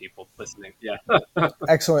of some people listening. Yeah.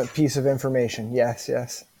 Excellent piece of information.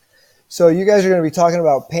 Yes. So you guys are going to be talking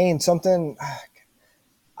about pain. Something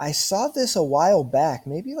I saw this a while back,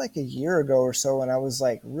 maybe like a year ago or so, and I was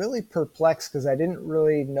like really perplexed because I didn't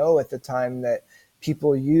really know at the time that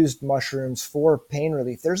people used mushrooms for pain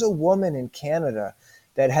relief. There's a woman in Canada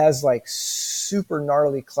that has like super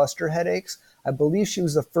gnarly cluster headaches. I believe she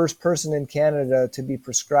was the first person in Canada to be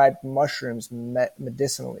prescribed mushrooms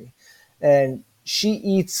medicinally. And she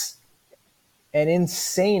eats an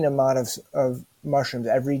insane amount of mushrooms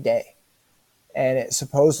every day. And it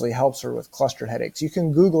supposedly helps her with cluster headaches. You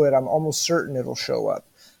can Google it. I'm almost certain it'll show up.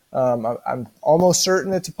 I'm almost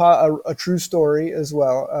certain it's a true story as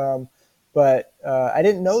well. But I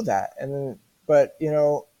didn't know that. But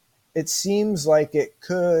it seems like it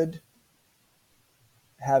could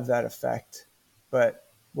have that effect. But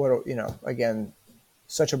again,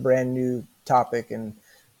 such a brand new topic, and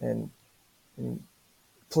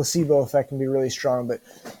placebo effect can be really strong. But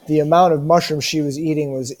the amount of mushrooms she was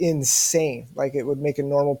eating was insane. Like, it would make a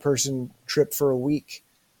normal person trip for a week.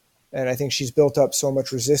 And I think she's built up so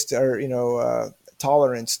much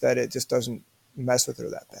tolerance that it just doesn't mess with her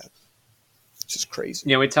that bad. It's just crazy.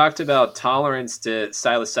 Yeah, we talked about tolerance to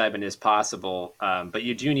psilocybin is possible, but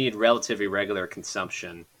you do need relatively regular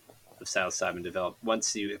consumption of psilocybin develop.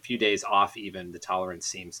 Once a few days off, even the tolerance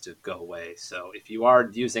seems to go away. So if you are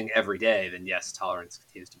using every day, then yes, tolerance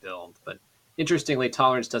continues to build. But interestingly,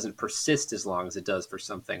 tolerance doesn't persist as long as it does for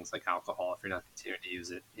some things like alcohol if you're not continuing to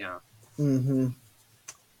use it. Yeah. Mm-hmm.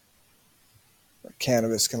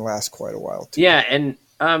 Cannabis can last quite a while too. Yeah, and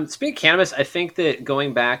speaking of cannabis, I think that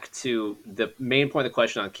going back to the main point of the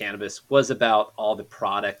question on cannabis was about all the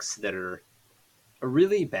products that are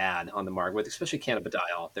really bad on the market, with especially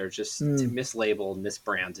cannabidiol. They're just mislabeled,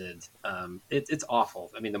 misbranded. It's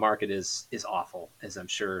awful. I mean, the market is awful, as I'm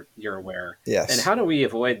sure you're aware. Yes. And how do we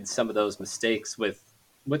avoid some of those mistakes with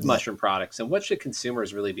mushroom products? And what should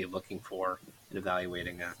consumers really be looking for in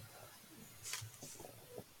evaluating that?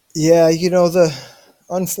 Yeah,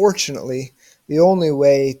 unfortunately, the only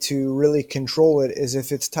way to really control it is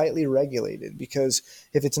if it's tightly regulated, because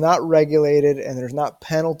if it's not regulated and there's not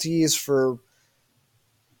penalties for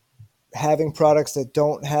having products that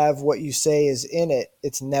don't have what you say is in it,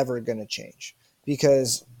 it's never going to change,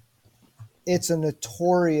 because it's a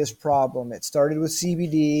notorious problem. It started with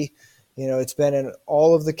CBD. It's been in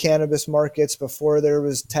all of the cannabis markets before there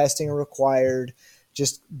was testing required,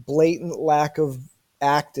 just blatant lack of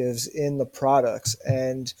actives in the products.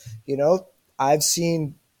 And, I've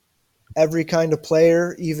seen every kind of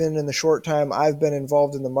player, even in the short time I've been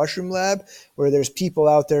involved in the mushroom lab, where there's people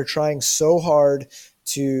out there trying so hard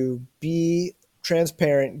to be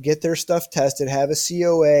transparent, get their stuff tested, have a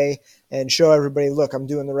COA, and show everybody, look, I'm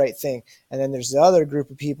doing the right thing. And then there's the other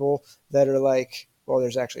group of people that are like, well,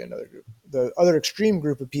 there's actually another group. The other extreme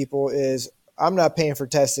group of people is, I'm not paying for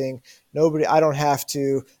testing. I don't have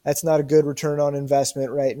to. That's not a good return on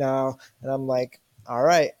investment right now. And I'm like, all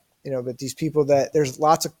right, but these people that there's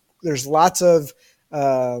lots of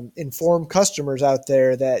informed customers out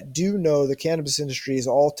there that do know the cannabis industry is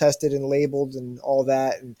all tested and labeled and all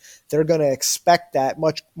that, and they're going to expect that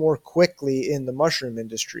much more quickly in the mushroom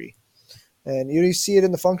industry. And you see it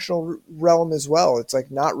in the functional realm as well. It's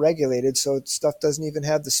like not regulated, so stuff doesn't even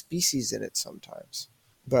have the species in it sometimes.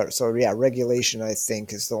 But so yeah, regulation, I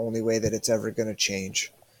think, is the only way that it's ever going to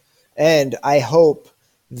change. And I hope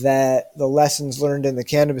that the lessons learned in the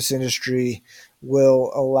cannabis industry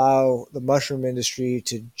will allow the mushroom industry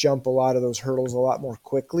to jump a lot of those hurdles a lot more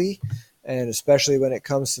quickly, and especially when it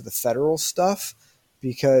comes to the federal stuff,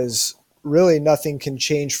 because really nothing can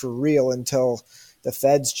change for real until the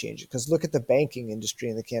feds change it. Because look at the banking industry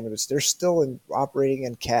in the cannabis. They're still operating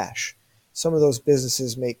in cash. Some of those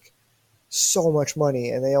businesses make so much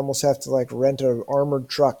money, and they almost have to like rent an armored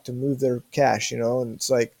truck to move their cash, and it's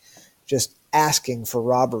like just asking for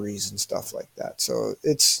robberies and stuff like that. So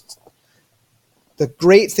it's the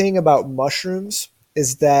great thing about mushrooms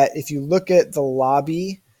is that if you look at the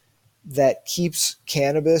lobby that keeps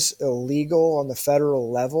cannabis illegal on the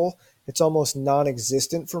federal level, it's almost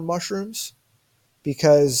non-existent for mushrooms,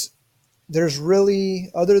 because there's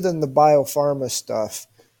really, other than the biopharma stuff,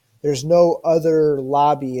 there's no other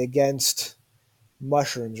lobby against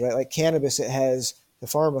mushrooms, right? Like cannabis, it has the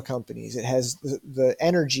pharma companies, it has the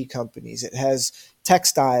energy companies, it has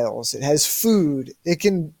textiles, it has food. It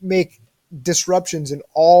can make disruptions in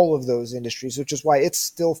all of those industries, which is why it's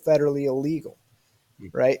still federally illegal,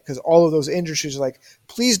 right? Because all of those industries are like,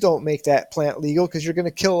 please don't make that plant legal because you're going to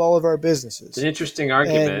kill all of our businesses. It's an interesting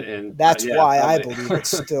argument, and that's why I believe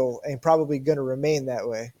it's still and probably going to remain that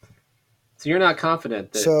way. So you're not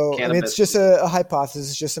confident that so cannabis... I mean, it's just a hypothesis,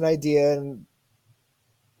 it's just an idea, and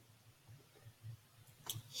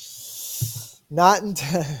not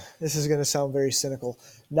until this is going to sound very cynical.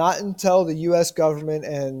 Not until the U.S. government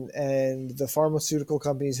and the pharmaceutical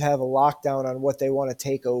companies have a lockdown on what they want to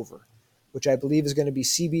take over, which I believe is going to be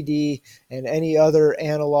CBD and any other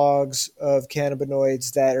analogs of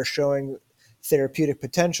cannabinoids that are showing therapeutic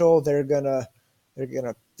potential. They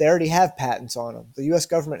already have patents on them. The U.S.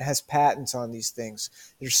 government has patents on these things.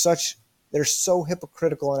 They're so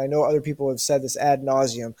hypocritical, and I know other people have said this ad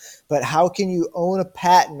nauseum, but how can you own a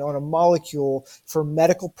patent on a molecule for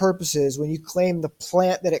medical purposes when you claim the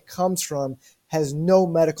plant that it comes from has no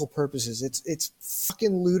medical purposes? It's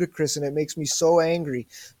fucking ludicrous, and it makes me so angry.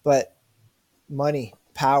 But money,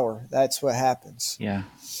 power, that's what happens. Yeah.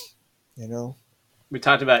 We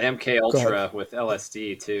talked about MK Ultra with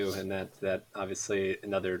LSD too, and that obviously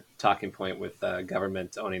another talking point with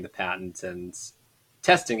government owning the patent and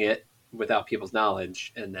testing it without people's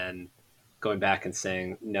knowledge, and then going back and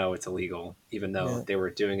saying no, it's illegal, even though they were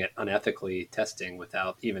doing it unethically, testing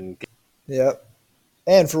without even. Yep,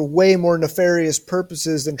 and for way more nefarious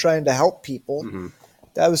purposes than trying to help people. Mm-hmm.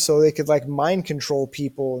 That was so they could like mind control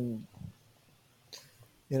people, and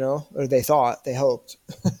or they hoped.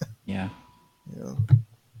 Yeah.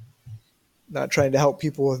 Not trying to help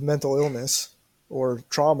people with mental illness or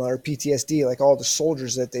trauma or PTSD, like all the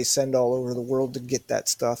soldiers that they send all over the world to get that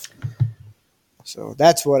stuff. So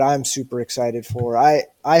that's what I'm super excited for. I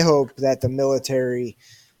hope that the military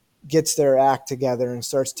gets their act together and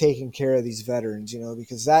starts taking care of these veterans,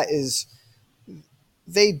 because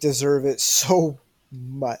they deserve it so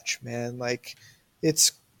much, man. Like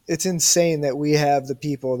it's insane that we have the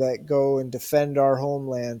people that go and defend our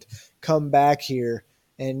homeland come back here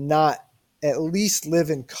and not at least live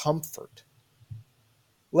in comfort,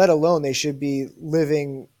 let alone they should be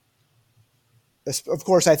living. Of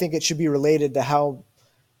course, I think it should be related to how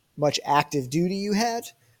much active duty you had,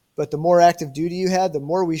 but the more active duty you had, the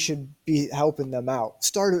more we should be helping them out.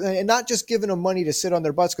 And not just giving them money to sit on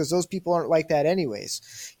their butts, because those people aren't like that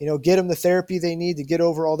anyways. Get them the therapy they need to get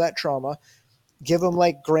over all that trauma. Give them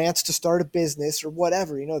like grants to start a business or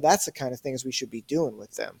whatever. That's the kind of things we should be doing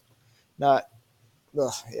with them. Not,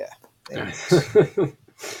 yeah. Anyways,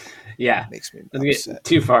 yeah, makes me let's upset. get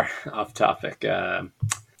too far off topic.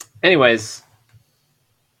 Anyways,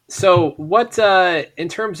 so what in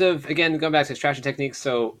terms of, again, going back to extraction techniques?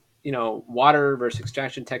 So water versus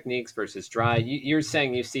extraction techniques versus dry. You're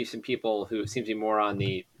saying you see some people who seem to be more on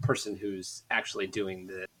the person who's actually doing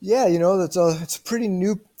the. Yeah, it's a pretty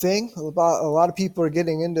new thing. A lot of people are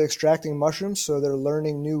getting into extracting mushrooms, so they're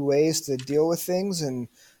learning new ways to deal with things, and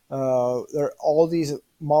all these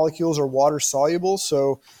molecules are water soluble,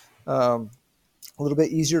 so a little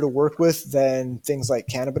bit easier to work with than things like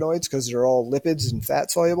cannabinoids because they're all lipids and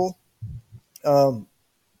fat soluble.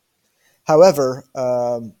 However,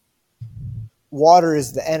 water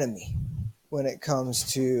is the enemy when it comes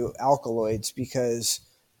to alkaloids because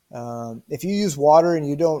if you use water and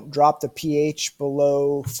you don't drop the pH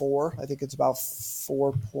below 4, I think it's about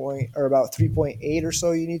 3.8 or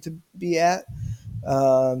so you need to be at.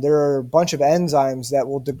 There are a bunch of enzymes that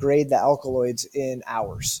will degrade the alkaloids in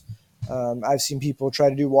hours. I've seen people try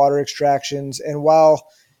to do water extractions, and while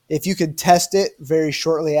if you could test it very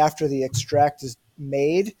shortly after the extract is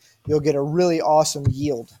made, you'll get a really awesome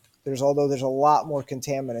yield. Although there's a lot more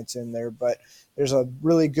contaminants in there, but there's a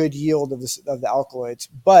really good yield of the alkaloids.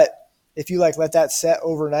 But if you let that set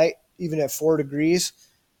overnight, even at 4 degrees,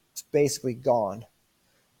 it's basically gone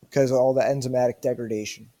because of all the enzymatic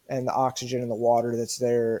degradation and the oxygen in the water that's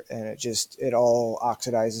there, and it all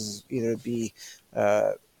oxidizes, either be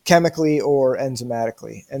chemically or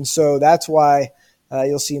enzymatically. And so that's why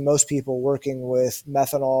you'll see most people working with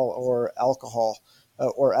methanol or alcohol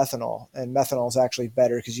or ethanol, and methanol is actually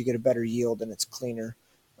better because you get a better yield and it's cleaner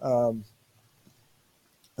than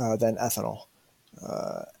ethanol.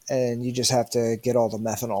 And you just have to get all the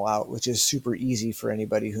methanol out, which is super easy for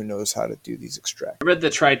anybody who knows how to do these extracts. I read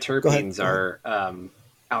that triterpenes are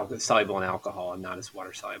soluble in alcohol and not as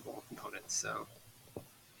water soluble components. So,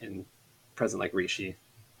 in present like reishi,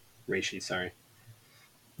 sorry.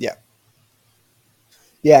 Yeah.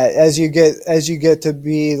 Yeah, as you get to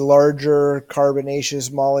be larger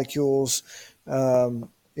carbonaceous molecules,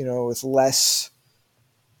 with less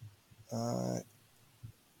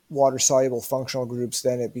water soluble functional groups,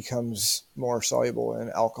 then it becomes more soluble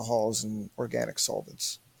in alcohols and organic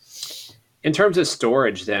solvents. In terms of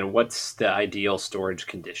storage, then, what's the ideal storage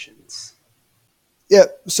conditions? Yeah,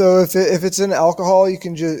 so if it's in alcohol,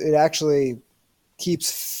 it actually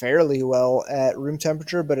keeps fairly well at room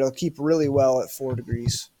temperature, but it'll keep really well at 4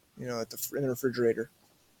 degrees, in the refrigerator.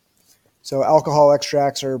 So alcohol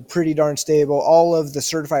extracts are pretty darn stable. All of the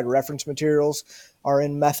certified reference materials are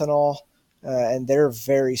in methanol, and they're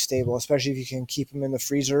very stable, especially if you can keep them in the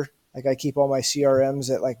freezer. Like I keep all my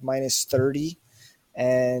CRMs at minus 30,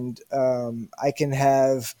 and I can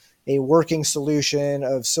have a working solution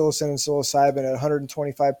of psilocin and psilocybin at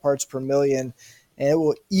 125 parts per million, and it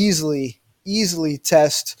will easily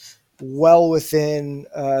test well within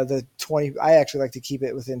the 20. I actually like to keep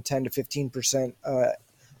it within 10 to 15%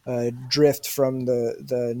 drift from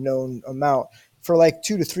the known amount for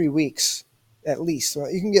 2 to 3 weeks at least. So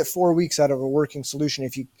you can get 4 weeks out of a working solution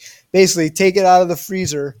if you basically take it out of the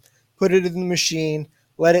freezer, put it in the machine,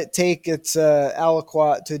 let it take its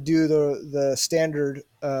aliquot to do the standard,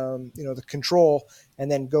 the control,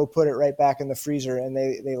 and then go put it right back in the freezer, and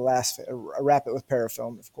they last. Wrap it with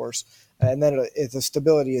parafilm, of course, and then the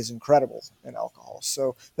stability is incredible in alcohol.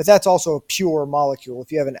 So, but that's also a pure molecule.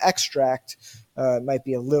 If you have an extract, it might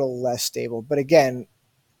be a little less stable. But again,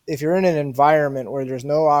 if you're in an environment where there's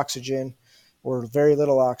no oxygen or very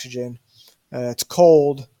little oxygen, it's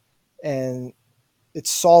cold, and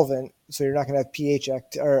it's solvent, so you're not going to have pH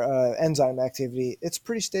or enzyme activity. It's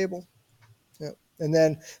pretty stable. Yeah. And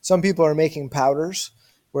then some people are making powders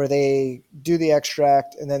where they do the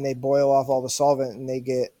extract and then they boil off all the solvent and they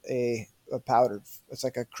get a powder. It's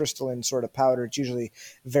like a crystalline sort of powder. It's usually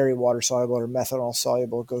very water soluble or methanol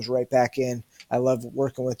soluble. It goes right back in. I love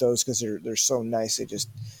working with those because they're so nice. They just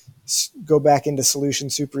go back into solution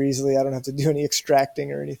super easily. I don't have to do any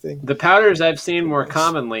extracting or anything. The powders I've seen more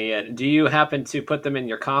commonly, do you happen to put them in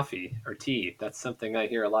your coffee or tea? That's something I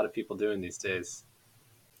hear a lot of people doing these days.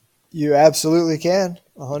 You absolutely can,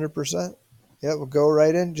 100%. Yeah, we'll go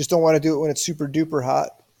right in. Just don't want to do it when it's super duper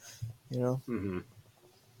hot, Mm-hmm.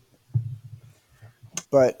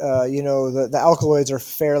 But, the alkaloids are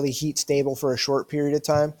fairly heat stable for a short period of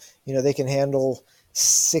time. They can handle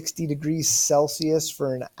 60 degrees Celsius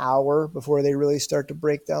for an hour before they really start to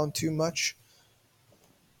break down too much.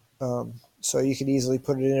 So you could easily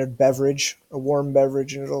put it in a beverage, a warm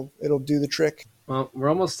beverage, and it'll do the trick. Well, we're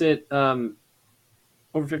almost at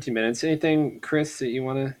over 15 minutes. Anything, Chris, that you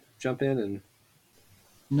want to jump in and?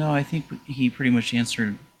 No, I think he pretty much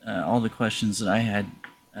answered all the questions that I had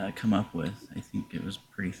come up with. I think it was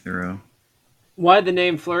pretty thorough. Why the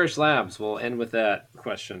name Flourish Labs? We'll end with that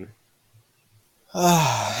question.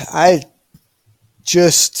 I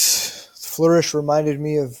just Flourish reminded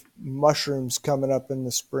me of mushrooms coming up in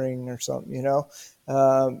the spring or something, you know.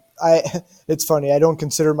 It's funny. I don't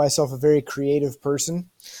consider myself a very creative person,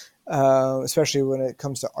 especially when it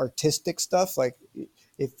comes to artistic stuff. Like,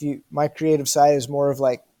 my creative side is more of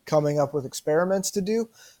like coming up with experiments to do,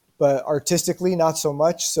 but artistically not so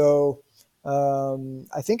much. So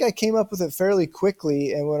I think I came up with it fairly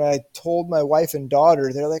quickly, and when I told my wife and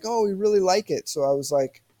daughter, they're like, "Oh, we really like it." So I was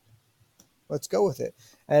like, let's go with it.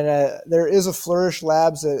 And there is a Flourish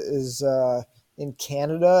Labs that is in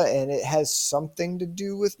Canada, and it has something to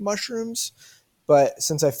do with mushrooms. But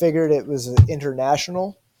since I figured it was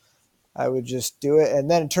international, I would just do it. And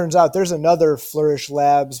then it turns out there's another Flourish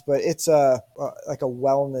Labs, but it's like a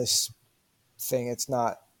wellness thing. It's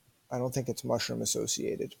not. I don't think it's mushroom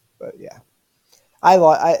associated. But yeah,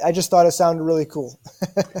 I just thought it sounded really cool.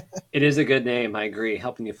 It is a good name. I agree.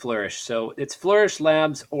 Helping you flourish. So it's Flourish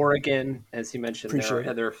Labs, Oregon. As you mentioned, there Appreciate are it.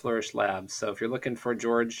 other Flourish Labs. So if you're looking for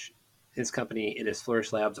George, his company, it is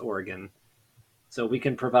Flourish Labs, Oregon. So we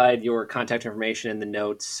can provide your contact information in the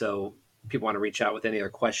notes. So if people want to reach out with any other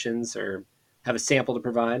questions or have a sample to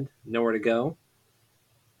provide, know where to go.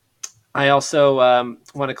 I also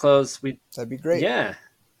want to close. That'd be great. Yeah.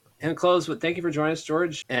 And close with thank you for joining us,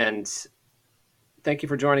 George. And thank you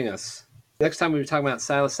for joining us. Next time we'll be talking about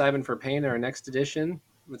psilocybin for pain in our next edition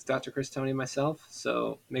with Dr. Chris, Tony, and myself.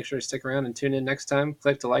 So make sure to stick around and tune in next time.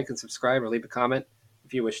 Click to like and subscribe or leave a comment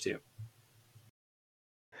if you wish to.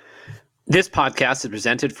 This podcast is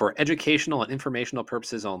presented for educational and informational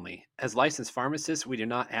purposes only. As licensed pharmacists, we do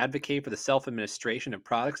not advocate for the self-administration of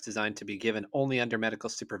products designed to be given only under medical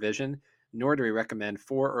supervision, nor do we recommend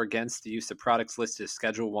for or against the use of products listed as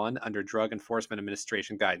Schedule 1 under Drug Enforcement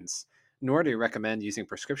Administration guidance, nor do we recommend using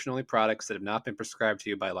prescription-only products that have not been prescribed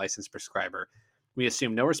to you by a licensed prescriber. We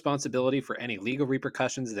assume no responsibility for any legal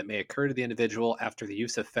repercussions that may occur to the individual after the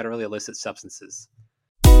use of federally illicit substances.